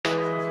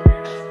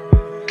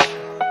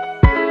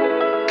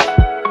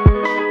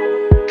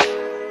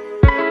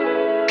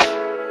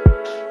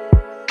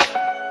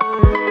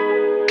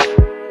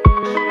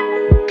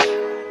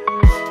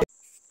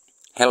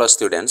Hello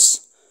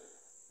students,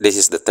 this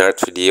is the third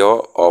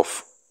video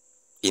of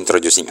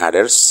introducing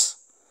others,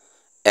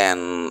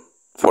 and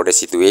for the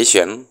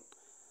situation,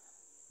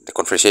 the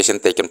conversation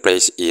taken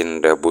place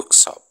in the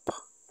bookshop.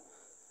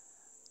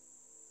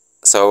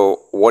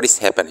 So what is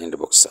happening in the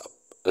bookshop?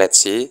 Let's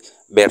see,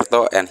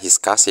 Berto and his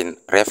cousin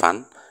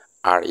Revan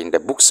are in the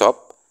bookshop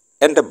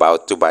and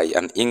about to buy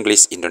an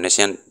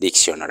English-Indonesian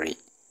dictionary.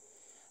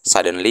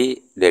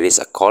 Suddenly, there is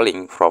a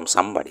calling from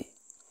somebody.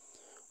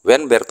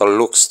 When Berto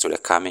looks to the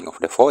coming of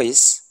the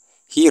voice,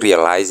 he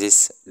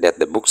realizes that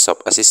the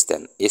bookshop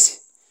assistant is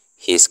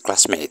his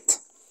classmate.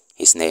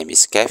 His name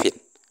is Kevin.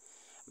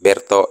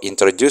 Berto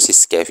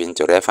introduces Kevin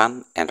to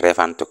Revan and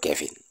Revan to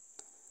Kevin.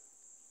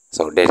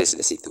 So that is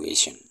the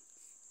situation.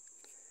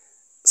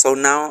 So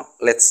now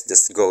let's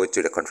just go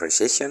to the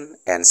conversation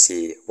and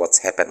see what's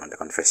happened on the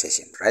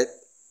conversation, right?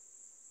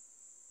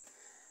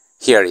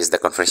 Here is the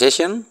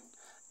conversation,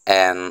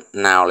 and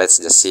now let's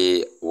just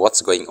see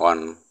what's going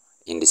on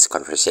in this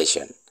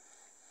conversation.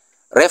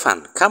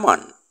 Revan, come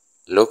on,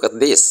 look at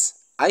this.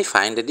 I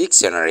find the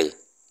dictionary.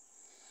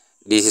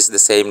 This is the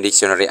same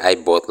dictionary I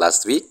bought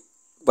last week,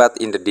 but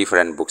in the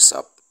different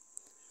bookshop.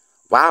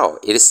 Wow,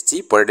 it is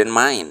cheaper than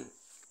mine.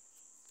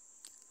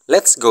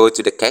 Let's go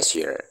to the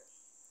cashier.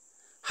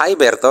 Hi,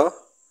 Berto.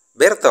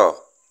 Berto.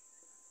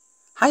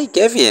 Hi,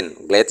 Kevin.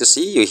 Glad to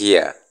see you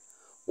here.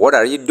 What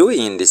are you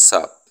doing in this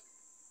shop?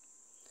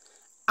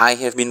 I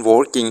have been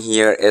working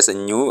here as a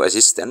new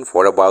assistant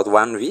for about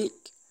 1 week.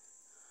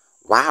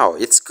 Wow,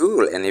 it's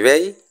cool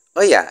anyway.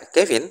 Oh yeah,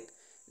 Kevin,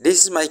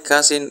 this is my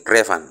cousin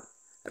Revan.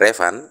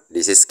 Revan,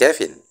 this is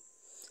Kevin.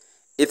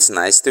 It's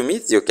nice to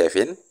meet you,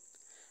 Kevin.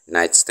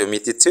 Nice to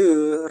meet you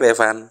too,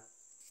 Revan.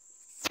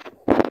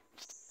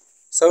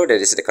 So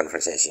that is the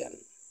conversation.